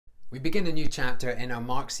We begin a new chapter in our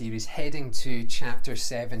Mark series, heading to chapter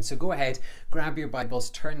 7. So go ahead, grab your Bibles,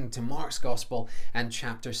 turn to Mark's Gospel and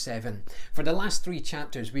chapter 7. For the last 3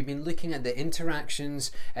 chapters, we've been looking at the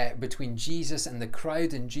interactions between Jesus and the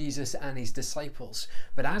crowd and Jesus and his disciples.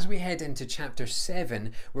 But as we head into chapter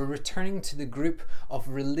 7, we're returning to the group of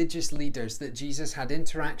religious leaders that Jesus had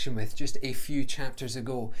interaction with just a few chapters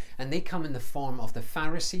ago. And they come in the form of the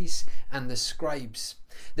Pharisees and the scribes.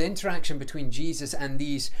 The interaction between Jesus and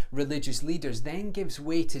these religious leaders then gives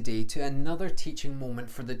way today to another teaching moment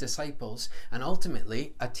for the disciples, and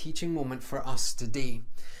ultimately a teaching moment for us today.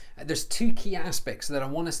 There's 2 key aspects that I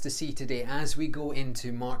want us to see today as we go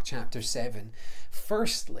into Mark chapter 7.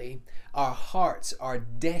 Firstly, our hearts are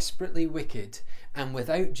desperately wicked, and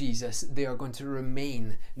without Jesus they are going to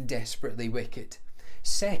remain desperately wicked.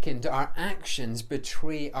 Second, our actions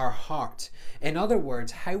betray our heart. In other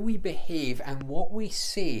words, how we behave and what we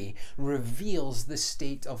say reveals the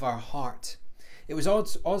state of our heart. It was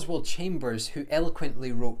Oswald Chambers who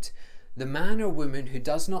eloquently wrote, "The man or woman who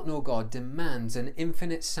does not know God demands an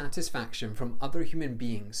infinite satisfaction from other human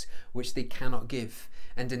beings which they cannot give,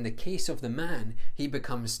 and in the case of the man, he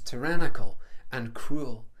becomes tyrannical and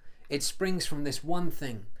cruel. It springs from this one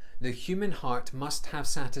thing: the human heart must have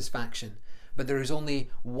satisfaction. But there is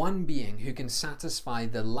only one being who can satisfy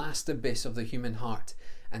the last abyss of the human heart,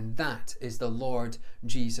 and that is the Lord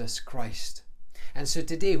Jesus Christ." And so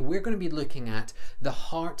today we're going to be looking at the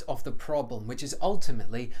heart of the problem, which is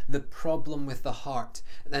ultimately the problem with the heart,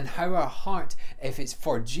 and how our heart, if it's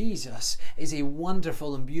for Jesus, is a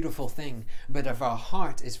wonderful and beautiful thing, but if our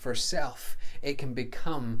heart is for self, it can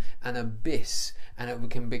become an abyss, and it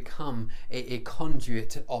can become a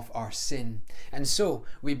conduit of our sin. And so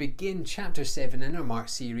we begin chapter 7 in our Mark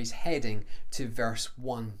series, heading to verse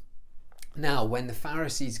 1. "Now when the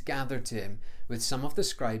Pharisees gathered to him with some of the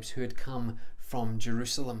scribes who had come from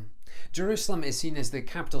Jerusalem." Jerusalem is seen as the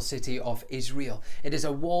capital city of Israel. It is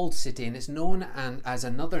a walled city, and it's known as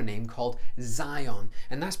another name called Zion.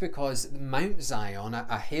 And that's because Mount Zion,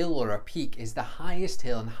 a hill or a peak, is the highest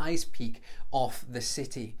hill and highest peak of the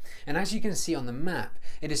city. And as you can see on the map,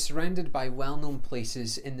 it is surrounded by well-known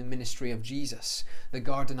places in the ministry of Jesus: the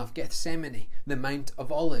Garden of Gethsemane, the Mount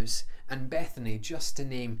of Olives, and Bethany, just to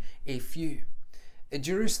name a few.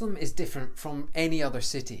 Jerusalem is different from any other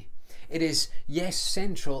city. It is, yes,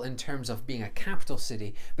 central in terms of being a capital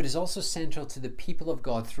city, but is also central to the people of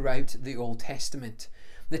God throughout the Old Testament.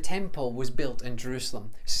 The temple was built in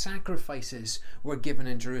Jerusalem, sacrifices were given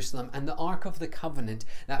in Jerusalem, and the Ark of the Covenant,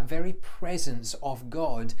 that very presence of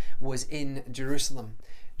God, was in Jerusalem.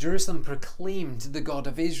 Jerusalem proclaimed the God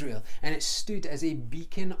of Israel, and it stood as a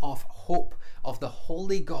beacon of hope of the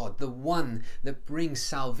holy God, the one that brings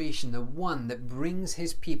salvation, the one that brings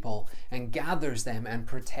his people and gathers them and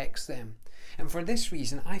protects them. And for this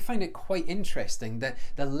reason, I find it quite interesting that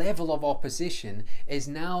the level of opposition is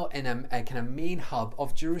now in a kind of main hub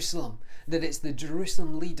of Jerusalem, that it's the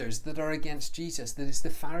Jerusalem leaders that are against Jesus, that it's the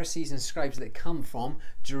Pharisees and scribes that come from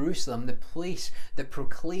Jerusalem, the place that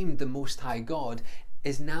proclaimed the Most High God,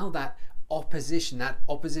 is now that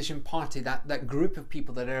opposition party, that group of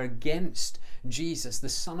people that are against Jesus, the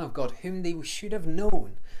Son of God, whom they should have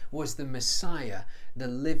known was the Messiah, the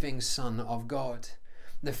living Son of God.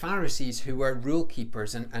 The Pharisees, who were rule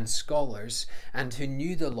keepers and scholars and who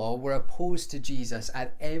knew the law, were opposed to Jesus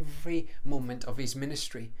at every moment of his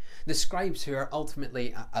ministry. The scribes, who are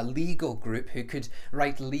ultimately a legal group who could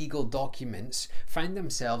write legal documents, found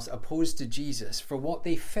themselves opposed to Jesus for what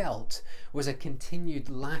they felt was a continued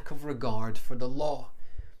lack of regard for the law.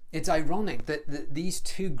 It's ironic that these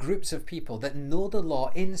 2 groups of people that know the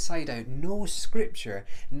law inside out, know Scripture,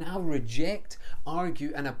 now reject,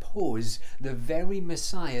 argue and oppose the very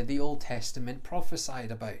Messiah the Old Testament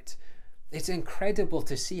prophesied about. It's incredible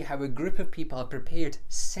to see how a group of people have prepared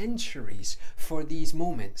centuries for these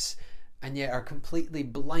moments, and yet are completely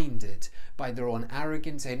blinded by their own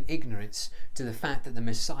arrogance and ignorance to the fact that the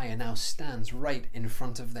Messiah now stands right in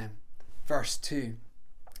front of them. Verse 2.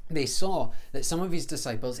 "They saw that some of his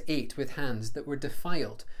disciples ate with hands that were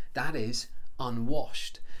defiled, that is,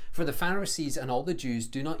 unwashed. For the Pharisees and all the Jews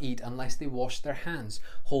do not eat unless they wash their hands,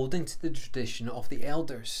 holding to the tradition of the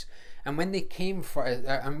elders. And when they came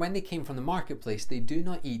from the marketplace, they do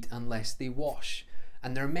not eat unless they wash.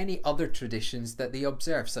 And there are many other traditions that they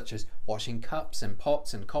observe, such as washing cups and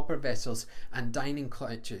pots and copper vessels and dining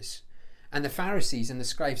couches. And the Pharisees and the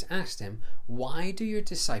scribes asked him, 'Why do your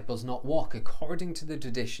disciples not walk according to the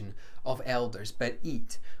tradition of elders, but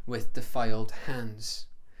eat with defiled hands?'"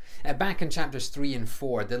 Back in chapters 3 and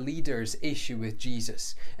 4, the leaders' issue with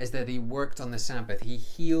Jesus is that he worked on the Sabbath. He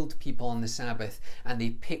healed people on the Sabbath, and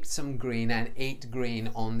they picked some grain and ate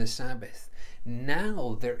grain on the Sabbath.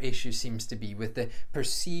 Now their issue seems to be with the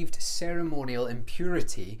perceived ceremonial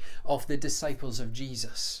impurity of the disciples of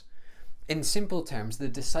Jesus. In simple terms, the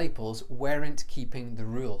disciples weren't keeping the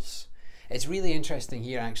rules. It's really interesting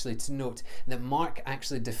here actually to note that Mark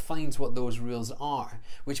actually defines what those rules are,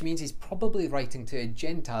 which means he's probably writing to a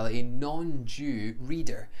Gentile, a non-Jew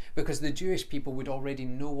reader, because the Jewish people would already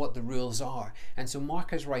know what the rules are. And so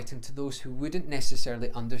Mark is writing to those who wouldn't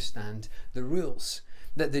necessarily understand the rules.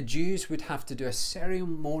 That the Jews would have to do a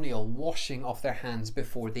ceremonial washing of their hands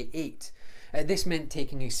before they ate. This meant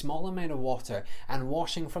taking a small amount of water and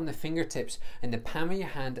washing from the fingertips and the palm of your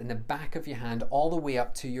hand and the back of your hand all the way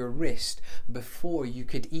up to your wrist before you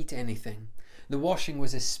could eat anything. The washing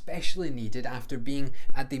was especially needed after being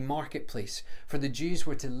at the marketplace, for the Jews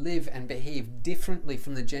were to live and behave differently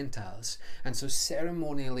from the Gentiles, and so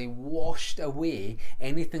ceremonially washed away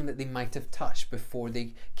anything that they might have touched before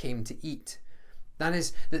they came to eat. That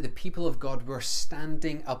is, that the people of God were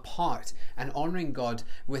standing apart and honouring God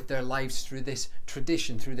with their lives through this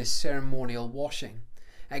tradition, through this ceremonial washing.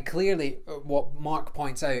 And clearly, what Mark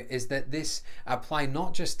points out is that this applied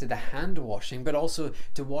not just to the hand washing, but also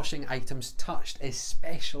to washing items touched,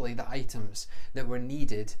 especially the items that were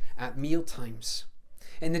needed at meal times.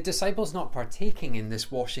 In the disciples not partaking in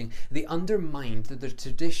this washing, they undermined the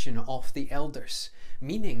tradition of the elders,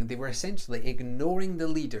 meaning they were essentially ignoring the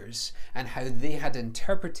leaders and how they had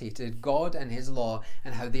interpreted God and his law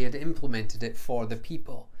and how they had implemented it for the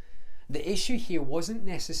people. The issue here wasn't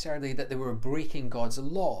necessarily that they were breaking God's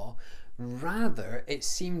law, rather it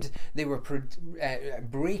seemed they were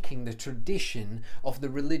breaking the tradition of the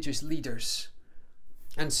religious leaders.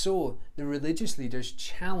 And so the religious leaders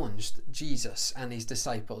challenged Jesus and his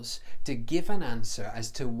disciples to give an answer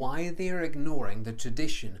as to why they are ignoring the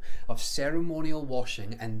tradition of ceremonial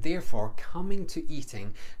washing and therefore coming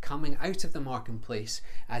out of the marketplace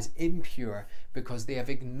as impure because they have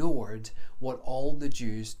ignored what all the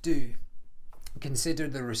Jews do. Consider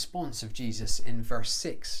the response of Jesus in verse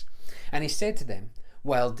 6. And he said to them,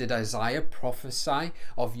 "Well, did Isaiah prophesy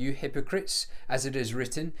of you hypocrites, as it is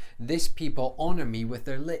written, 'This people honour me with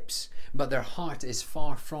their lips, but their heart is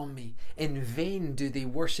far from me. In vain do they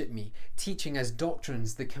worship me, teaching as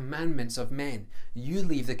doctrines the commandments of men. You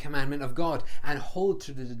leave the commandment of God and hold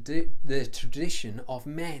to the tradition of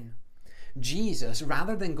men.'" Jesus,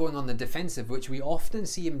 rather than going on the defensive, which we often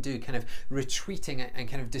see him do, kind of retreating and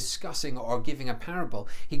kind of discussing or giving a parable,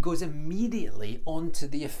 he goes immediately onto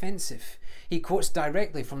the offensive. He quotes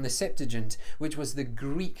directly from the Septuagint, which was the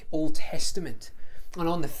Greek Old Testament. And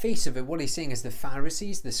on the face of it, what he's saying is the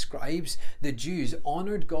Pharisees, the scribes, the Jews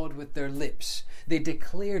honoured God with their lips. They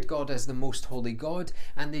declared God as the most holy God,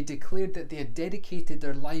 and they declared that they had dedicated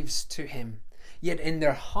their lives to him. Yet in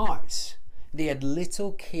their hearts, they had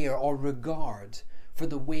little care or regard for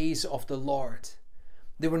the ways of the Lord.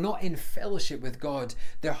 They were not in fellowship with God.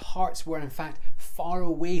 Their hearts were in fact far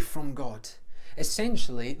away from God.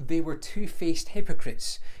 Essentially, they were two-faced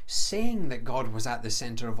hypocrites, saying that God was at the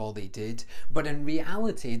centre of all they did, but in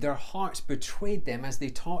reality their hearts betrayed them as they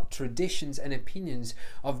taught traditions and opinions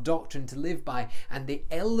of doctrine to live by, and they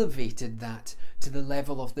elevated that to the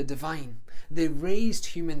level of the divine. They raised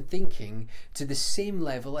human thinking to the same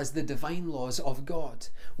level as the divine laws of God.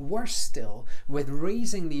 Worse still, with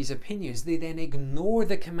raising these opinions, they then ignore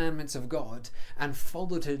the commandments of God and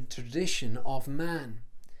follow the tradition of man.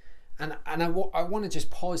 And I want to just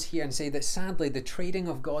pause here and say that sadly the trading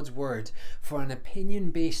of God's word for an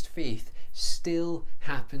opinion-based faith still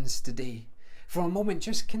happens today. For a moment,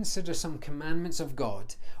 just consider some commandments of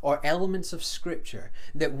God or elements of Scripture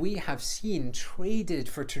that we have seen traded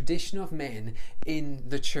for tradition of men in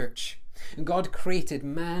the church. God created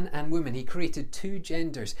man and woman. He created two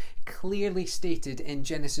genders, clearly stated in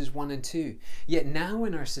Genesis 1 and 2. Yet now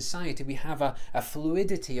in our society we have a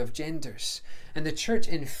fluidity of genders. And the church,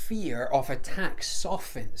 in fear of attack,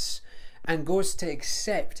 softens and goes to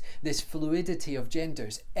accept this fluidity of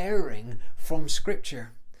genders, erring from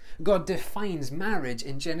Scripture. God defines marriage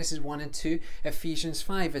in Genesis 1 and 2, Ephesians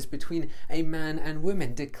 5 as between a man and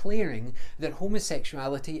woman, declaring that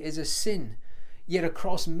homosexuality is a sin. Yet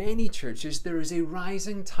across many churches there is a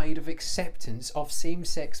rising tide of acceptance of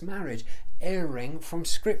same-sex marriage, erring from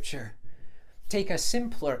Scripture. Take a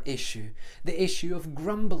simpler issue, the issue of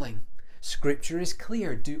grumbling. Scripture is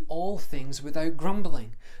clear, do all things without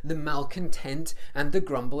grumbling. The malcontent and the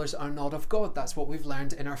grumblers are not of God. That's what we've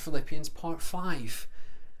learned in our Philippians part 5.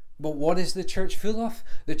 But what is the church full of?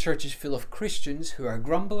 The church is full of Christians who are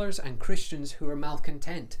grumblers and Christians who are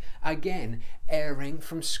malcontent. Again, erring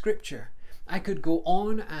from Scripture. I could go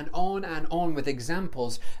on and on and on with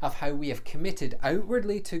examples of how we have committed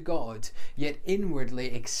outwardly to God, yet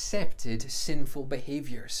inwardly accepted sinful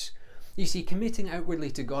behaviours. You see, committing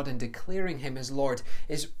outwardly to God and declaring Him as Lord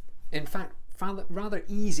is, in fact, rather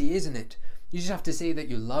easy, isn't it? You just have to say that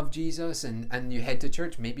you love Jesus and you head to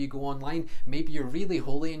church. Maybe you go online. Maybe you're really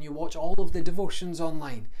holy and you watch all of the devotions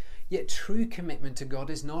online. Yet true commitment to God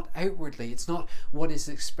is not outwardly. It's not what is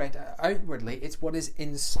expressed outwardly. It's what is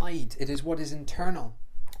inside. It is what is internal.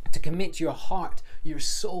 To commit your heart, your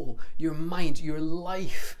soul, your mind, your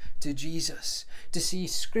life to Jesus. To see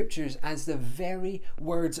Scriptures as the very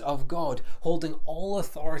words of God, holding all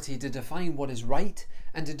authority to define what is right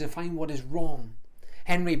and to define what is wrong.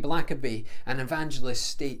 Henry Blackaby, an evangelist,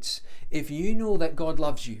 states, "If you know that God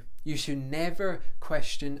loves you, you should never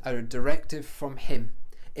question a directive from Him.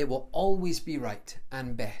 It will always be right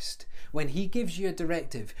and best. When He gives you a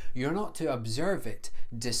directive, you're not to observe it,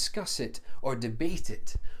 discuss it, or debate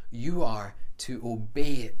it. You are to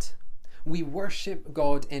obey it." We worship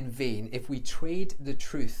God in vain if we trade the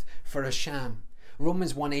truth for a sham.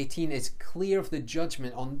 Romans 1:18 is clear of the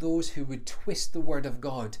judgment on those who would twist the word of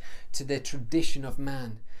God to the tradition of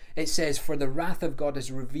man. It says, "For the wrath of God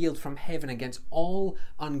is revealed from heaven against all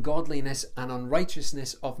ungodliness and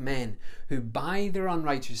unrighteousness of men, who by their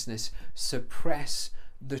unrighteousness suppress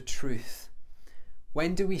the truth."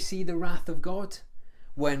 When do we see the wrath of God?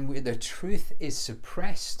 When the truth is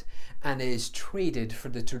suppressed and is traded for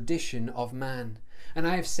the tradition of man. And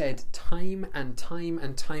I have said time and time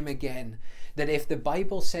and time again that if the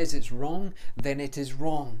Bible says it's wrong, then it is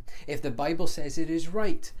wrong. If the Bible says it is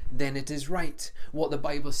right, then it is right. What the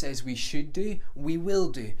Bible says we should do, we will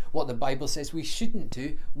do. What the Bible says we shouldn't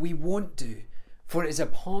do, we won't do. For it is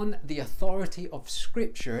upon the authority of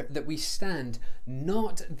Scripture that we stand,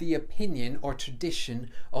 not the opinion or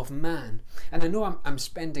tradition of man. And I know I'm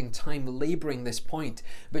spending time labouring this point,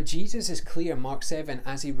 but Jesus is clear, Mark 7,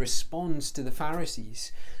 as He responds to the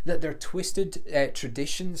Pharisees, that their twisted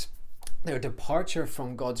traditions, their departure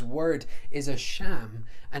from God's word is a sham,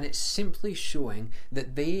 and it's simply showing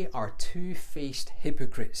that they are two-faced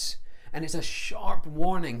hypocrites. And it's a sharp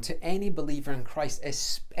warning to any believer in Christ,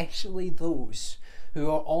 especially those who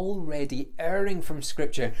are already erring from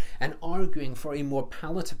Scripture and arguing for a more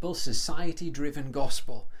palatable, society-driven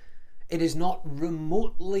gospel. It is not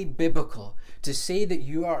remotely biblical to say that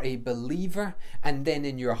you are a believer and then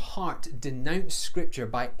in your heart denounce Scripture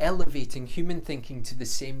by elevating human thinking to the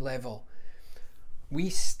same level. We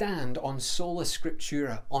stand on sola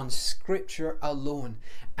scriptura, on Scripture alone,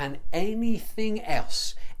 and anything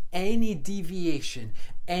else, any deviation,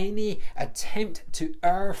 any attempt to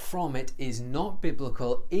err from it is not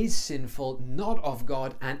biblical, is sinful, not of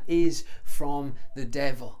God, and is from the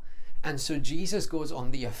devil. And so Jesus goes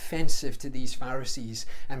on the offensive to these Pharisees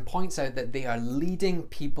and points out that they are leading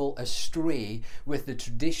people astray with the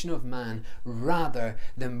tradition of man rather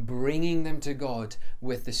than bringing them to God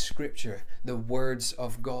with the Scripture, the words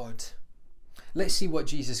of God. Let's see what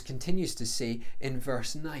Jesus continues to say in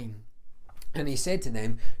verse 9. And He said to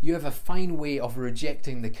them, "You have a fine way of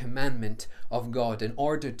rejecting the commandment of God in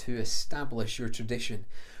order to establish your tradition.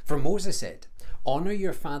 For Moses said, 'Honour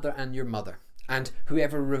your father and your mother,' and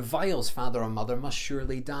whoever reviles father or mother must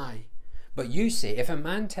surely die. But you say, if a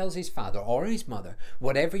man tells his father or his mother,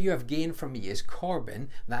 'Whatever you have gained from me is Corban,'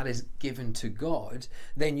 that is given to God,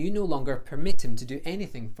 then you no longer permit him to do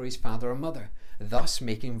anything for his father or mother, thus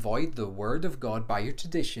making void the word of God by your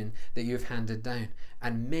tradition that you have handed down,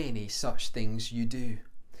 and many such things you do."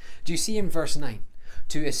 Do you see in verse 9?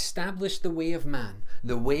 To establish the way of man,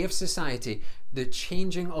 the way of society, the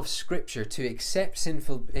changing of Scripture to accept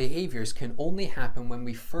sinful behaviours can only happen when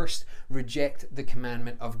we first reject the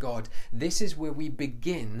commandment of God. This is where we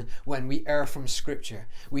begin when we err from Scripture.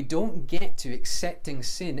 We don't get to accepting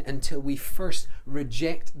sin until we first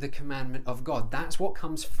reject the commandment of God. That's what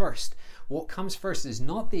comes first. What comes first is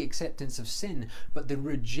not the acceptance of sin, but the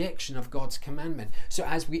rejection of God's commandment. So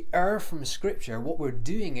as we err from Scripture, what we're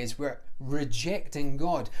doing is we're rejecting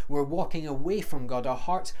God. We're walking away from God. Our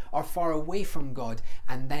hearts are far away from God.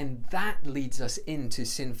 And then that leads us into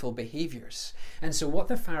sinful behaviors. And so what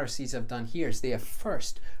the Pharisees have done here is they have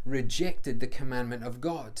first rejected the commandment of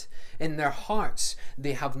God. In their hearts,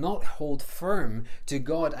 they have not held firm to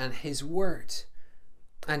God and His word.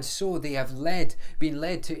 And so they have been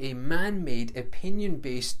led to a man-made,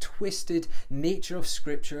 opinion-based, twisted nature of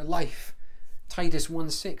Scripture life. Titus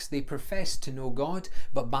 1:6, they profess to know God,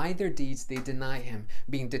 but by their deeds they deny him,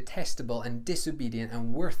 being detestable and disobedient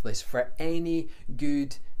and worthless for any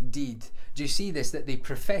good deed. Do you see this? That they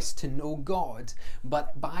profess to know God,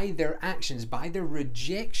 but by their actions, by their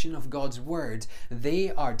rejection of God's word,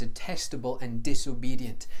 they are detestable and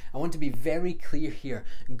disobedient. I want to be very clear here.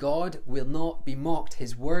 God will not be mocked.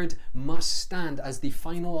 His word must stand as the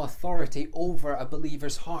final authority over a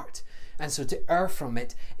believer's heart. And so to err from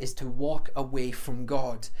it is to walk away from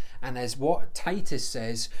God. And as what Titus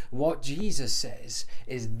says, what Jesus says,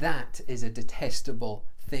 is that is a detestable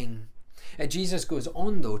thing. Jesus goes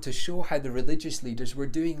on, though, to show how the religious leaders were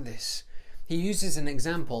doing this. He uses an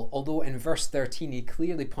example, although in verse 13 he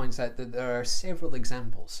clearly points out that there are several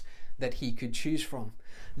examples that he could choose from.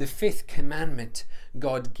 The fifth commandment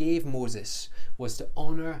God gave Moses was to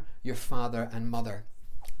honor your father and mother.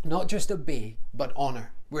 Not just obey, but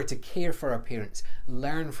honor. We're to care for our parents,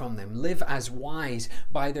 learn from them, live as wise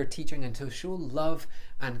by their teaching, and to show love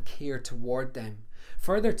and care toward them.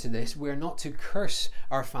 Further to this, we're not to curse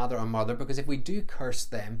our father or mother, because if we do curse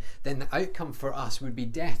them, then the outcome for us would be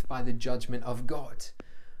death by the judgment of God.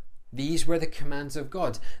 These were the commands of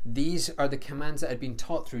God. These are the commands that had been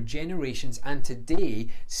taught through generations, and today,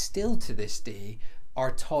 still to this day,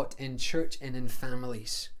 are taught in church and in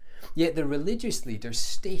families. Yet the religious leaders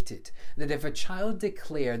stated that if a child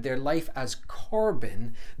declared their life as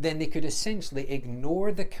Corban, then they could essentially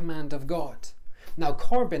ignore the command of God. Now,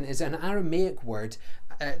 Corban is an Aramaic word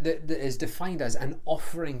that is defined as an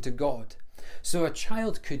offering to God. So a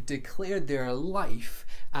child could declare their life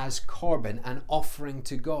as Corban, an offering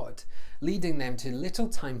to God, leading them to little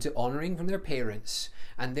time to honouring from their parents,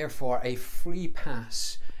 and therefore a free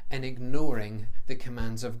pass and ignoring the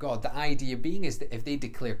commands of God. The idea being is that if they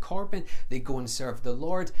declare Corban, they go and serve the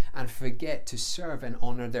Lord and forget to serve and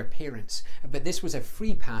honour their parents. But this was a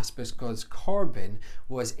free pass because Corban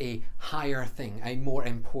was a higher thing, a more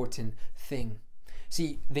important thing.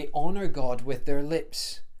 See, they honour God with their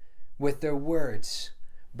lips, with their words,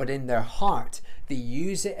 but in their heart they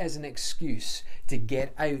use it as an excuse to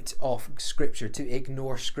get out of Scripture, to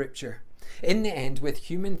ignore Scripture. In the end, with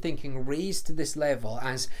human thinking raised to this level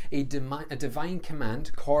as a divine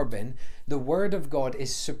command, Corban, the word of God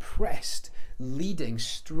is suppressed, leading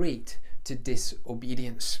straight to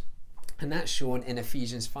disobedience. And that's shown in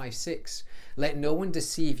Ephesians 5:6. Let no one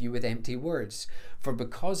deceive you with empty words, for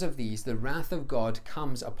because of these the wrath of God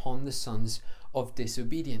comes upon the sons of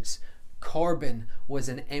disobedience. Corban was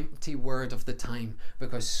an empty word of the time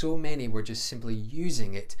because so many were just simply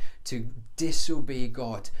using it to disobey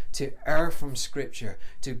God, to err from Scripture,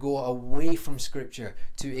 to go away from Scripture,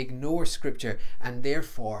 to ignore Scripture, and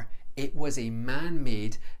therefore it was a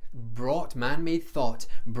man-made thought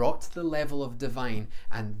brought to the level of divine,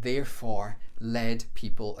 and therefore led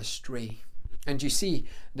people astray. And you see,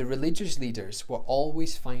 the religious leaders were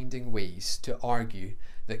always finding ways to argue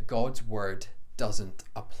that God's word doesn't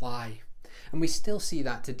apply. And we still see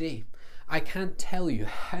that today. I can't tell you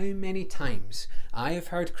how many times I have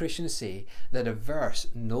heard Christians say that a verse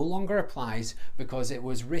no longer applies because it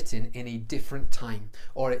was written in a different time,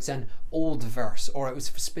 or it's an old verse, or it was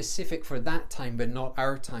specific for that time but not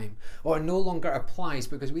our time, or it no longer applies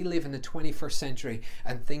because we live in the 21st century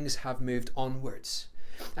and things have moved onwards.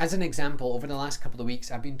 As an example, over the last couple of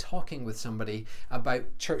weeks, I've been talking with somebody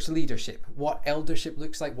about church leadership, what eldership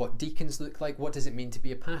looks like, what deacons look like, what does it mean to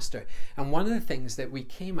be a pastor. And one of the things that we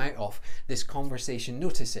came out of this conversation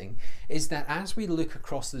noticing is that as we look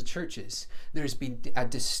across the churches, there's been a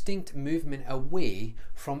distinct movement away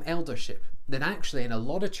from eldership. That actually in a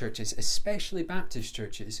lot of churches, especially Baptist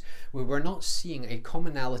churches, we were not seeing a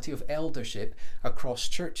commonality of eldership across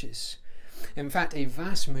churches. In fact, a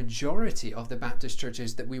vast majority of the Baptist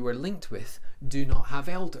churches that we were linked with do not have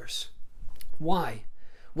elders. Why?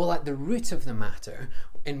 Well, at the root of the matter,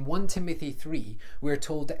 in 1 Timothy 3, we're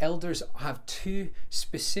told that elders have two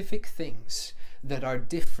specific things that are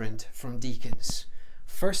different from deacons.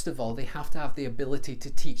 First of all, they have to have the ability to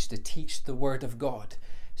teach the Word of God.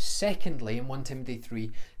 Secondly, in 1 Timothy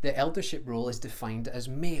 3, the eldership role is defined as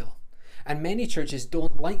male. And many churches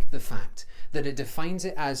don't like the fact that it defines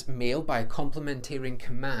it as male by a complementarian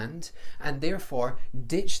command and therefore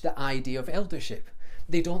ditch the idea of eldership.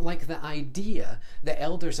 They don't like the idea that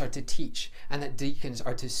elders are to teach and that deacons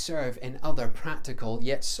are to serve in other practical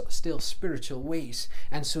yet still spiritual ways,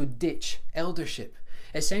 and so ditch eldership.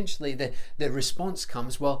 Essentially, the response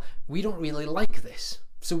comes, well, we don't really like this,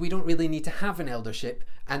 so we don't really need to have an eldership,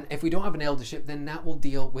 and if we don't have an eldership, then that will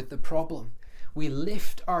deal with the problem. We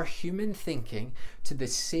lift our human thinking to the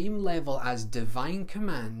same level as divine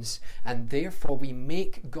commands, and therefore we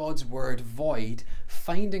make God's word void,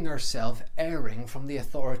 finding ourselves erring from the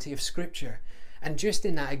authority of Scripture. And just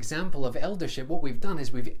in that example of eldership, what we've done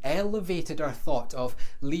is we've elevated our thought of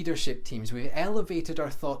leadership teams, we've elevated our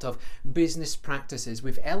thought of business practices,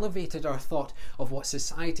 we've elevated our thought of what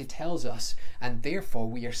society tells us, and therefore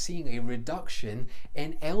we are seeing a reduction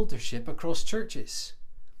in eldership across churches.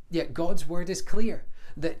 Yet God's word is clear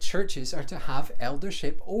that churches are to have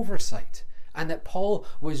eldership oversight, and that Paul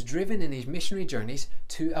was driven in his missionary journeys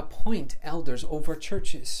to appoint elders over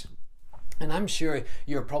churches. And I'm sure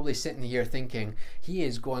you're probably sitting here thinking, he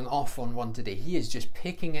is going off on one today. He is just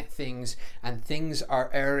picking at things, and things are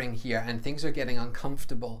erring here, and things are getting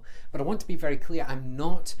uncomfortable. But I want to be very clear, I'm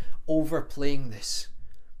not overplaying this.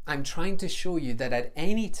 I'm trying to show you that at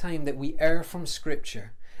any time that we err from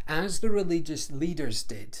Scripture, as the religious leaders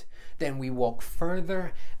did, then we walk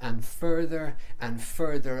further and further and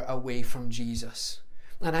further away from Jesus.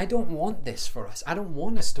 And I don't want this for us. I don't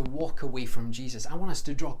want us to walk away from Jesus. I want us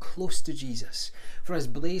to draw close to Jesus. For as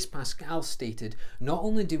Blaise Pascal stated, not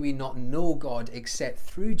only do we not know God except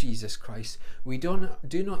through Jesus Christ, we do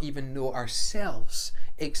not even know ourselves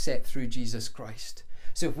except through Jesus Christ.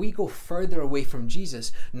 So if we go further away from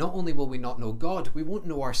Jesus, not only will we not know God, we won't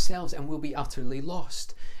know ourselves, and we'll be utterly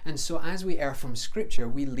lost. And so as we err from Scripture,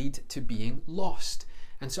 we lead to being lost.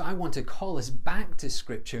 And so I want to call us back to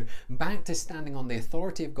Scripture, back to standing on the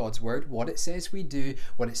authority of God's word, what it says we do,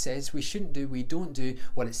 what it says we shouldn't do, we don't do,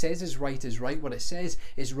 what it says is right, what it says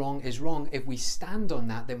is wrong, is wrong. If we stand on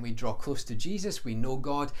that, then we draw close to Jesus, we know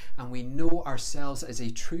God, and we know ourselves as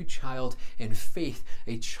a true child in faith,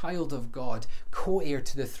 a child of God, co-heir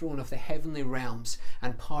to the throne of the heavenly realms,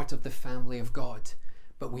 and part of the family of God.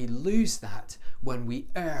 But we lose that when we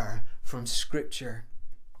err from Scripture.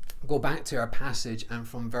 Go back to our passage and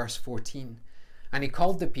from verse 14. And he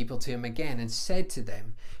called the people to him again and said to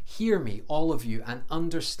them, "Hear me, all of you, and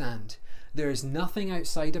understand. There is nothing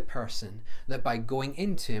outside a person that by going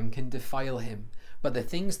into him can defile him, but the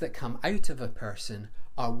things that come out of a person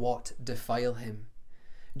are what defile him."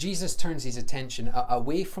 Jesus turns his attention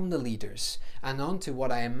away from the leaders and onto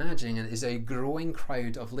what I imagine is a growing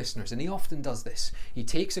crowd of listeners. And he often does this. He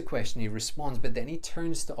takes a question, he responds, but then he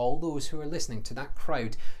turns to all those who are listening, to that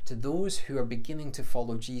crowd, to those who are beginning to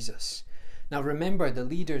follow Jesus. Now remember, the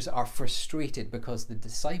leaders are frustrated because the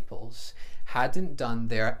disciples hadn't done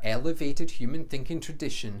their elevated human thinking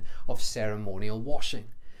tradition of ceremonial washing.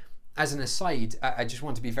 As an aside, I just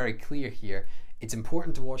want to be very clear here. It's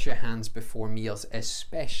important to wash your hands before meals,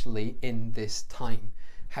 especially in this time.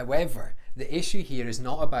 However, the issue here is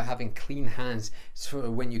not about having clean hands so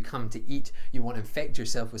when you come to eat you won't infect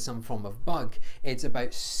yourself with some form of bug. It's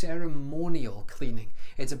about ceremonial cleaning.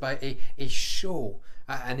 It's about a show,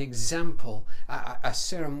 an example, a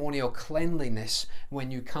ceremonial cleanliness when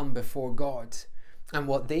you come before God. And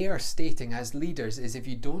what they are stating as leaders is if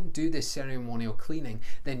you don't do this ceremonial cleaning,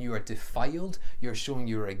 then you are defiled, you're showing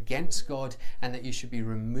you're against God, and that you should be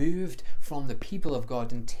removed from the people of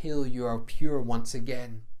God until you are pure once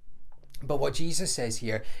again. But what Jesus says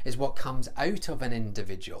here is what comes out of an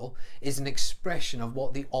individual is an expression of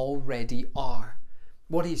what they already are.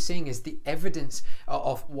 What he's saying is the evidence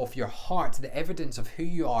of your heart, the evidence of who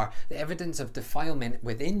you are, the evidence of defilement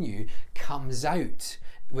within you comes out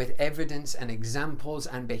with evidence and examples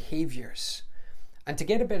and behaviors. And to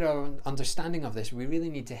get a better understanding of this, we really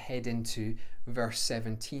need to head into verse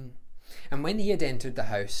 17. And when he had entered the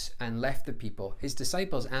house and left the people, his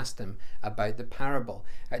disciples asked him about the parable.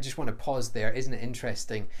 I just want to pause there. Isn't it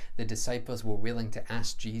interesting? The disciples were willing to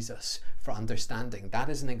ask Jesus for understanding. That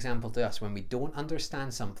is an example to us. When we don't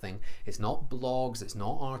understand something, it's not blogs, it's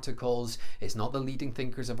not articles, it's not the leading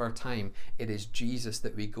thinkers of our time. It is Jesus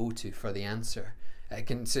that we go to for the answer.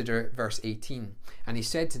 Consider verse 18. And he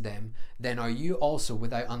said to them, "Then are you also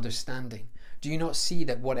without understanding? Do you not see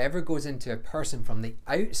that whatever goes into a person from the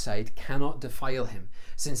outside cannot defile him,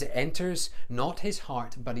 since it enters not his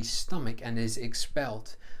heart but his stomach and is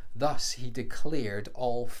expelled? Thus he declared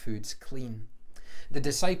all foods clean." The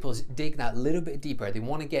disciples dig that little bit deeper. They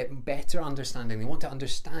want to get better understanding. They want to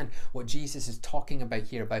understand what Jesus is talking about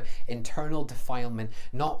here, about internal defilement,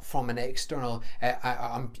 not from an external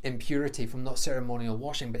impurity, from not ceremonial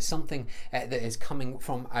washing, but something that is coming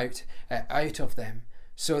from out of them.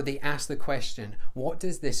 So they ask the question, what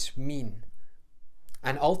does this mean?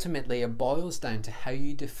 And ultimately it boils down to how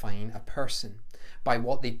you define a person. By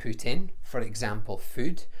what they put in, for example,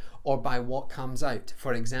 food, or by what comes out,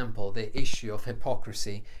 for example, the issue of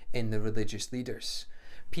hypocrisy in the religious leaders.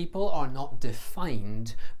 People are not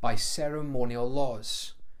defined by ceremonial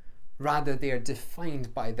laws. Rather, they are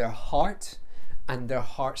defined by their heart and their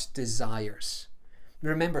heart's desires.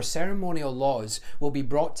 Remember, ceremonial laws will be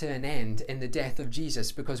brought to an end in the death of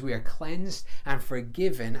Jesus because we are cleansed and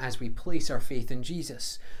forgiven as we place our faith in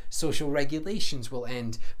Jesus. Social regulations will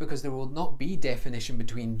end because there will not be definition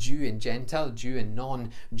between Jew and Gentile, Jew and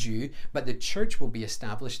non-Jew, but the church will be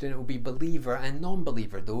established and it will be believer and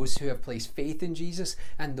non-believer, those who have placed faith in Jesus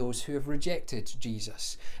and those who have rejected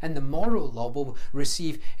Jesus. And the moral law will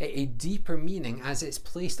receive a deeper meaning as it's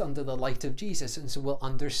placed under the light of Jesus, and so we'll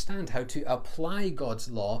understand how to apply God's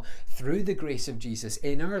law through the grace of Jesus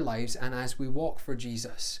in our lives and as we walk for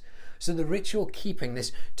Jesus. So the ritual keeping,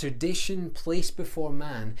 this tradition placed before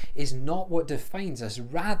man, is not what defines us.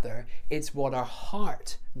 Rather, it's what our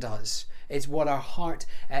heart does. It's what our heart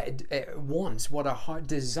wants, what our heart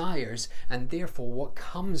desires, and therefore what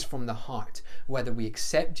comes from the heart, whether we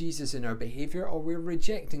accept Jesus in our behavior or we're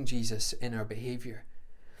rejecting Jesus in our behavior.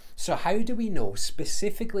 So how do we know,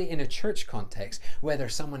 specifically in a church context, whether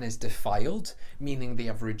someone is defiled, meaning they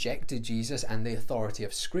have rejected Jesus and the authority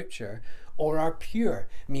of Scripture, or are pure,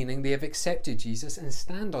 meaning they have accepted Jesus and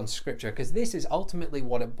stand on Scripture? Because this is ultimately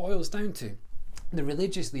what it boils down to. The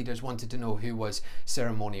religious leaders wanted to know who was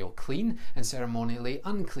ceremonial clean and ceremonially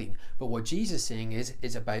unclean. But what Jesus is saying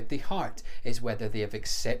is about the heart, is whether they have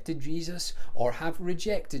accepted Jesus or have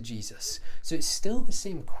rejected Jesus. So it's still the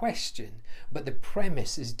same question, but the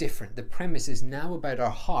premise is different. The premise is now about our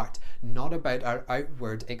heart, not about our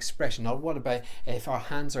outward expression, not what about if our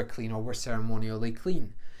hands are clean or we're ceremonially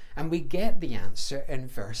clean. And we get the answer in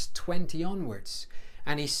verse 20 onwards.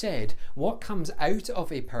 And he said, what comes out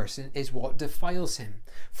of a person is what defiles him.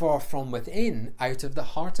 For from within, out of the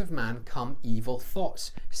heart of man, come evil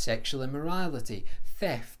thoughts, sexual immorality,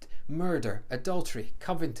 theft, murder, adultery,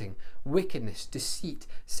 coveting, wickedness, deceit,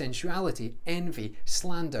 sensuality, envy,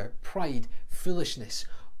 slander, pride, foolishness.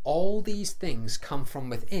 All these things come from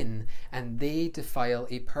within, and they defile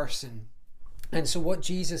a person. And so what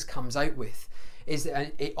Jesus comes out with is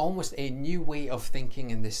almost a new way of thinking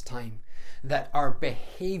in this time. That our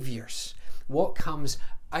behaviors, what comes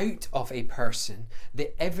out of a person,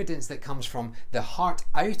 the evidence that comes from the heart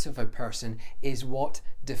out of a person, is what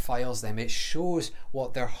defiles them. It shows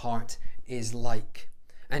what their heart is like.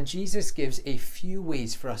 And Jesus gives a few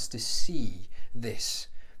ways for us to see this.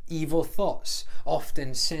 Evil thoughts,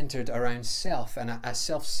 often centered around self and a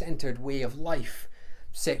self-centered way of life.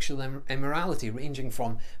 Sexual immorality, ranging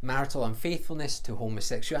from marital unfaithfulness to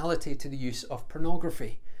homosexuality to the use of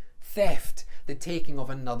pornography. Theft, the taking of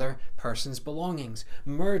another person's belongings.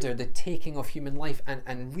 Murder, the taking of human life.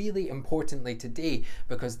 And really importantly today,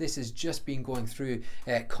 because this has just been going through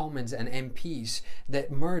Commons and MPs,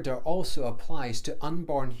 that murder also applies to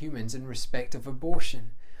unborn humans in respect of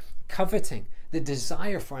abortion. Coveting, the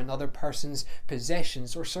desire for another person's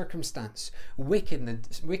possessions or circumstance.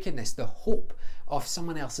 Wickedness, the hope of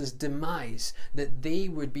someone else's demise, that they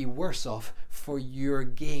would be worse off for your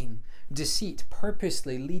gain. Deceit,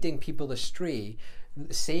 purposely leading people astray,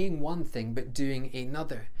 saying one thing but doing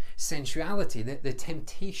another. Sensuality, the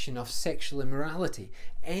temptation of sexual immorality.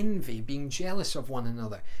 Envy, being jealous of one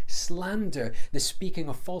another. Slander, the speaking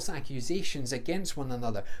of false accusations against one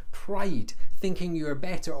another. Pride, thinking you are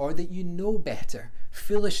better or that you know better.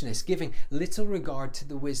 Foolishness, giving little regard to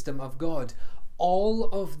the wisdom of God. All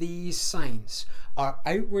of these signs are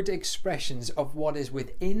outward expressions of what is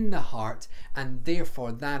within the heart, and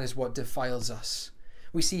therefore that is what defiles us.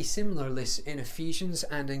 We see similar lists in Ephesians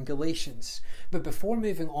and in Galatians. But before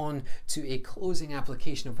moving on to a closing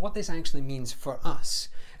application of what this actually means for us,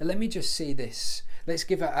 let me just say this. Let's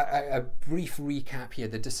give a brief recap here.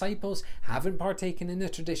 The disciples haven't partaken in the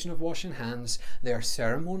tradition of washing hands. They are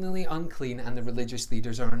ceremonially unclean and the religious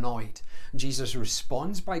leaders are annoyed. Jesus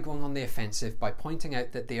responds by going on the offensive by pointing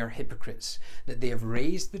out that they are hypocrites, that they have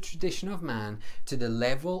raised the tradition of man to the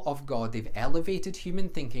level of God. They've elevated human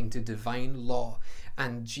thinking to divine law.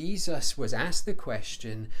 And Jesus was asked the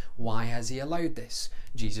question, why has he allowed this?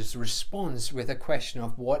 Jesus responds with a question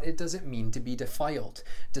of what does it mean to be defiled?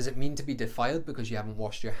 Does it mean to be defiled because you haven't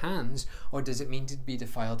washed your hands, or does it mean to be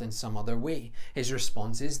defiled in some other way? His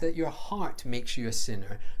response is that your heart makes you a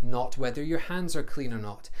sinner, not whether your hands are clean or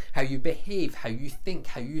not. How you behave, how you think,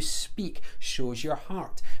 how you speak shows your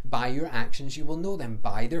heart. By your actions you will know them.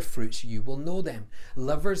 By their fruits you will know them.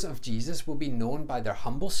 Lovers of Jesus will be known by their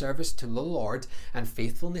humble service to the Lord and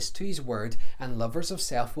faithfulness to his word, and lovers of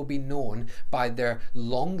self will be known by their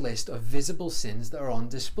long list of visible sins that are on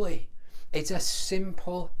display. It's a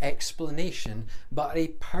simple explanation, but a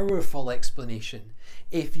powerful explanation.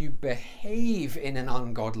 If you behave in an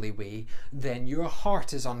ungodly way, then your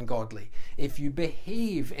heart is ungodly. If you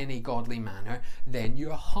behave in a godly manner, then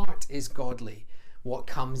your heart is godly. What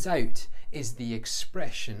comes out is the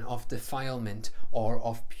expression of defilement or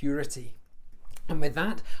of purity. And with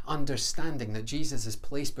that understanding that Jesus has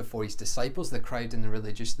placed before his disciples, the crowd and the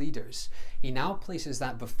religious leaders, he now places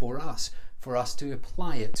that before us for us to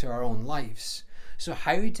apply it to our own lives. So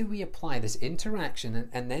how do we apply this interaction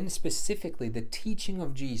and then specifically the teaching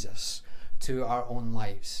of Jesus to our own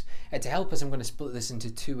lives? And to help us, I'm going to split this into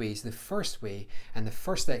two ways. The first way and the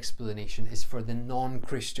first explanation is for the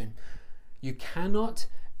non-Christian. You cannot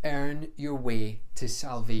earn your way to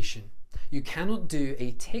salvation. You cannot do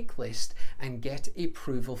a tick list and get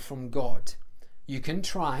approval from God. You can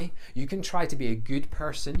try to be a good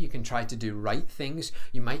person, you can try to do right things,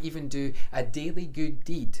 you might even do a daily good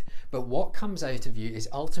deed, but what comes out of you is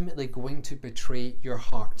ultimately going to betray your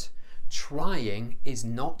heart. Trying is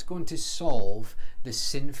not going to solve the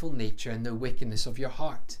sinful nature and the wickedness of your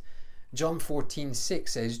heart. John 14:6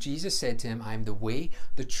 says, Jesus said to him, I am the way,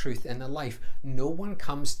 the truth, and the life. No one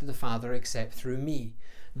comes to the Father except through me.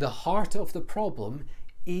 The heart of the problem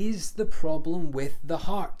is the problem with the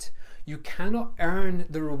heart. You cannot earn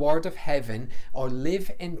the reward of heaven or live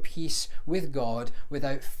in peace with God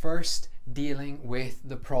without first dealing with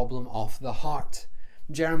the problem of the heart.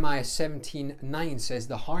 Jeremiah 17:9 says,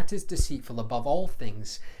 the heart is deceitful above all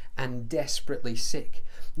things and desperately sick.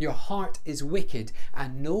 Your heart is wicked,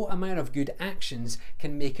 and no amount of good actions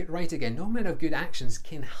can make it right again. No amount of good actions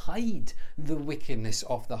can hide the wickedness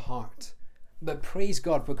of the heart. But praise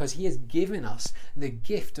God, because he has given us the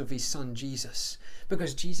gift of his son Jesus,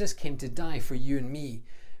 because Jesus came to die for you and me,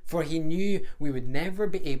 for he knew we would never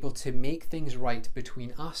be able to make things right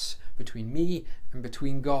between us, between me, and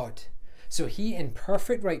between God. So he, in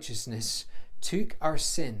perfect righteousness, took our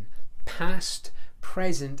sin, past,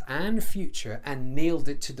 present, and future, and nailed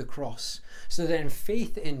it to the cross, so that in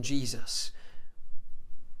faith in Jesus,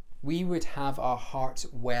 we would have our hearts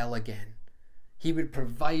well again. He would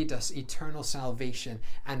provide us eternal salvation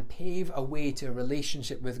and pave a way to a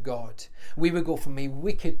relationship with God. We would go from a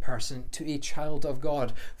wicked person to a child of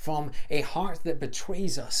God, from a heart that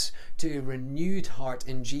betrays us to a renewed heart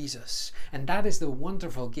in Jesus. And that is the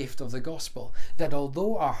wonderful gift of the gospel, that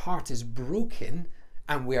although our heart is broken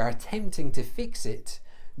and we are attempting to fix it,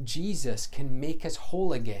 Jesus can make us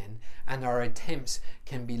whole again, and our attempts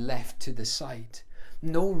can be left to the side.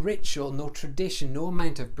 No ritual, no tradition, no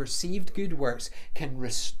amount of perceived good works can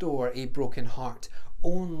restore a broken heart.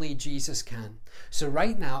 Only Jesus can. So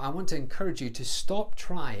right now, I want to encourage you to stop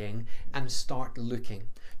trying and start looking.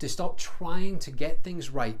 To stop trying to get things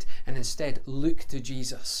right and instead look to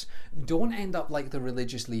Jesus. Don't end up like the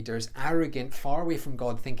religious leaders, arrogant, far away from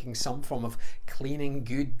God, thinking some form of cleaning,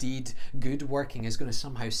 good deed, good working is going to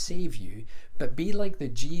somehow save you. But be like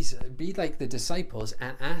the disciples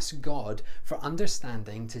and ask God for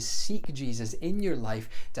understanding, to seek Jesus in your life,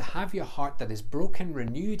 to have your heart that is broken,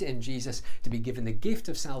 renewed in Jesus, to be given the gift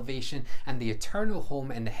of salvation and the eternal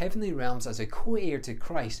home in the heavenly realms as a co-heir to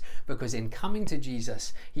Christ, because in coming to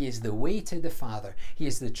Jesus, he is the way to the Father. He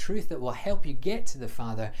is the truth that will help you get to the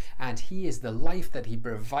Father, and he is the life that he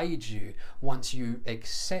provides you once you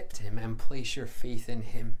accept him and place your faith in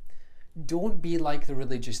him. Don't be like the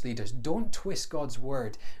religious leaders. Don't twist God's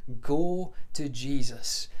word. Go to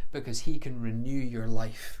Jesus, because he can renew your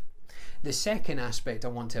life. The second aspect I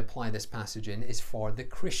want to apply this passage in is for the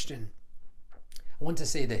Christian. I want to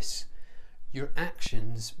say this: your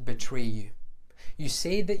actions betray you. You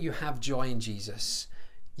say that you have joy in Jesus,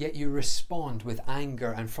 yet you respond with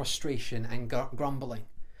anger and frustration and grumbling.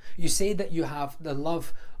 You say that you have the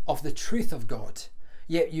love of the truth of God,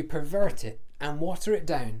 yet you pervert it and water it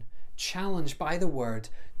down, challenged by the word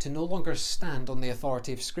to no longer stand on the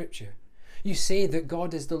authority of Scripture. You say that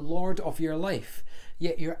God is the Lord of your life,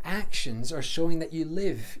 yet your actions are showing that you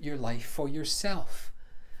live your life for yourself.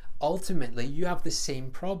 Ultimately, you have the same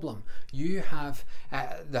problem. You have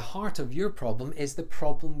the heart of your problem is the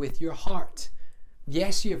problem with your heart.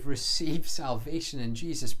 Yes, you have received salvation in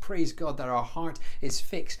Jesus. Praise God that our heart is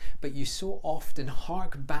fixed. But you so often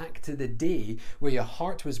hark back to the day where your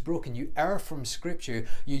heart was broken. You err from Scripture.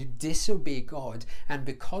 You disobey God. And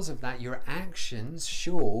because of that, your actions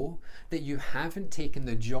show that you haven't taken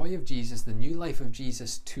the joy of Jesus, the new life of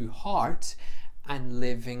Jesus, to heart and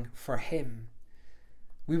living for him.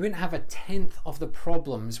 We wouldn't have a tenth of the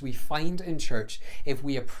problems we find in church if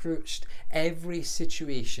we approached every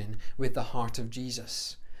situation with the heart of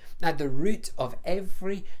Jesus. At the root of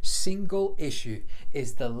every single issue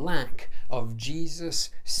is the lack of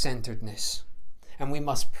Jesus-centeredness. And we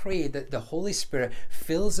must pray that the Holy Spirit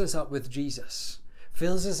fills us up with Jesus,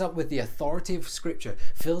 fills us up with the authority of Scripture,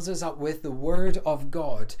 fills us up with the Word of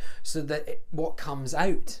God, so that what comes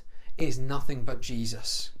out is nothing but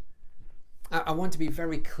Jesus. I want to be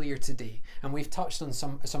very clear today, and we've touched on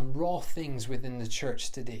some raw things within the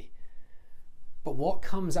church today. But what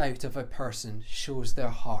comes out of a person shows their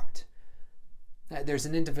heart. There's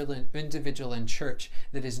an individual in church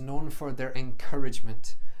that is known for their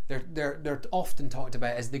encouragement. They're often talked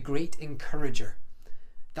about as the great encourager.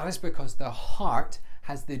 That is because their heart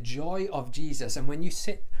has the joy of Jesus. And when you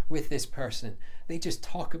sit with this person, they just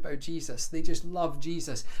talk about Jesus. They just love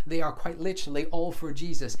Jesus. They are quite literally all for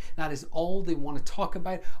Jesus. That is all they want to talk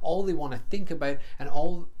about, all they want to think about, and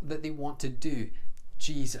all that they want to do.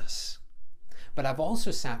 Jesus. But I've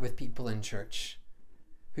also sat with people in church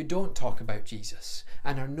who don't talk about Jesus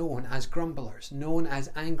and are known as grumblers, known as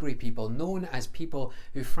angry people, known as people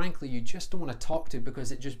who frankly you just don't want to talk to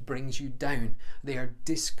because it just brings you down. They are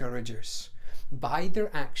discouragers. By their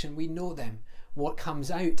action we know them. What comes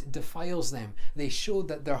out defiles them. They show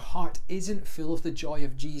that their heart isn't full of the joy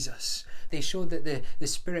of Jesus. They show that the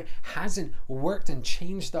Spirit hasn't worked and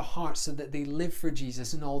changed their hearts so that they live for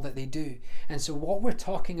Jesus in all that they do. And so what we're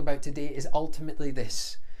talking about today is ultimately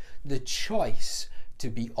this: the choice to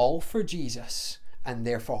be all for Jesus, and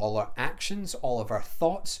therefore all our actions, all of our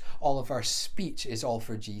thoughts, all of our speech is all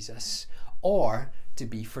for Jesus, or to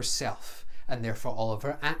be for self, and therefore all of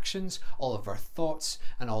our actions, all of our thoughts,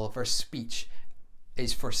 and all of our speech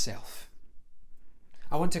is for self.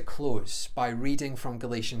 I want to close by reading from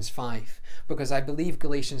Galatians 5, because I believe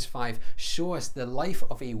Galatians 5 show us the life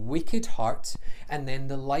of a wicked heart and then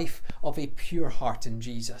the life of a pure heart in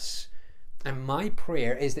Jesus. And my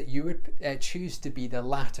prayer is that you would choose to be the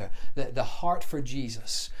latter, the heart for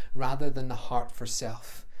Jesus, rather than the heart for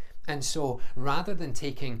self. And so, rather than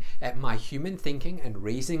taking my human thinking and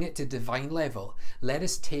raising it to divine level, let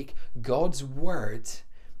us take God's word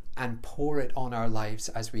and pour it on our lives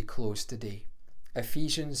as we close today.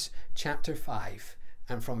 Ephesians chapter 5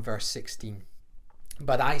 and from verse 16.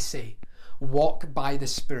 But I say, walk by the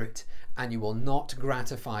Spirit, and you will not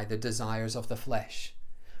gratify the desires of the flesh.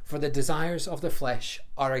 For the desires of the flesh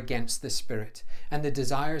are against the Spirit, and the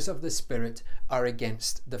desires of the Spirit are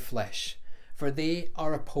against the flesh. For they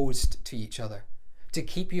are opposed to each other, to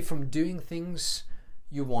keep you from doing things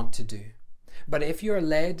you want to do. But if you are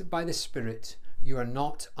led by the Spirit, you are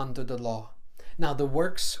not under the law. Now the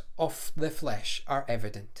works of the flesh are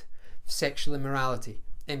evident: sexual immorality,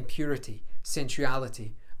 impurity,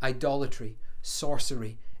 sensuality, idolatry,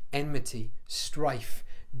 sorcery, enmity, strife,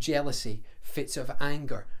 jealousy, fits of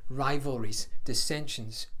anger, rivalries,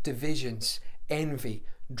 dissensions, divisions, envy,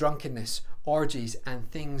 drunkenness, orgies, and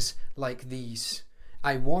things like these.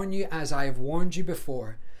 I warn you, as I have warned you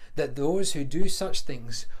before, that those who do such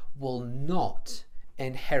things will not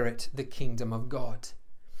inherit the kingdom of God.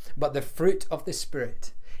 But the fruit of the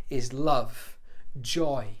Spirit is love,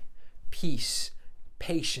 joy, peace,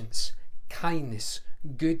 patience, kindness,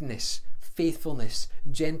 goodness, faithfulness,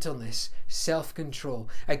 gentleness, self-control.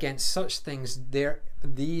 Against such things there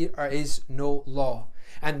is no law.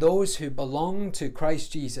 And those who belong to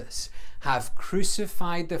Christ Jesus have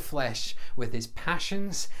crucified the flesh with its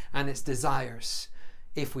passions and its desires.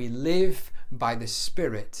 If we live by the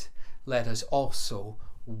Spirit, let us also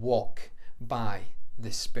walk by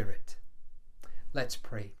the Spirit. Let's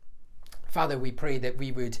pray. Father, we pray that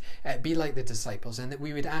we would be like the disciples, and that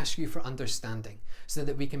we would ask you for understanding so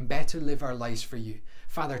that we can better live our lives for you.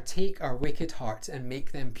 Father, take our wicked hearts and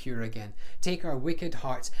make them pure again. Take our wicked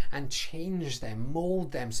hearts and change them,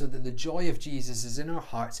 mold them so that the joy of Jesus is in our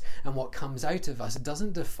hearts, and what comes out of us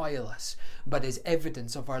doesn't defile us, but is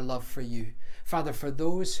evidence of our love for you. Father, for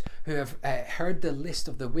those who have heard the list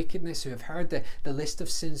of the wickedness, who have heard the list of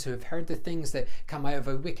sins, who have heard the things that come out of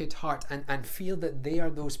a wicked heart and feel that they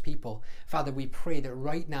are those people, Father, we pray that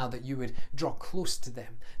right now that you would draw close to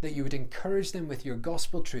them, that you would encourage them with your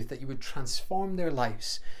gospel truth, that you would transform their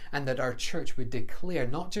lives, and that our church would declare,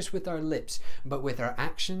 not just with our lips, but with our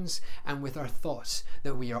actions and with our thoughts,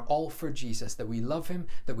 that we are all for Jesus, that we love him,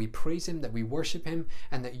 that we praise him, that we worship him,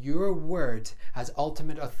 and that your word has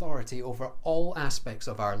ultimate authority over all aspects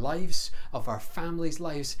of our lives, of our families'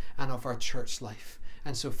 lives, and of our church life.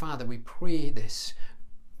 And so, Father, we pray this,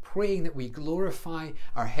 praying that we glorify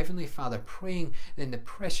our Heavenly Father, praying in the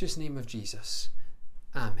precious name of Jesus.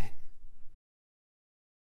 Amen.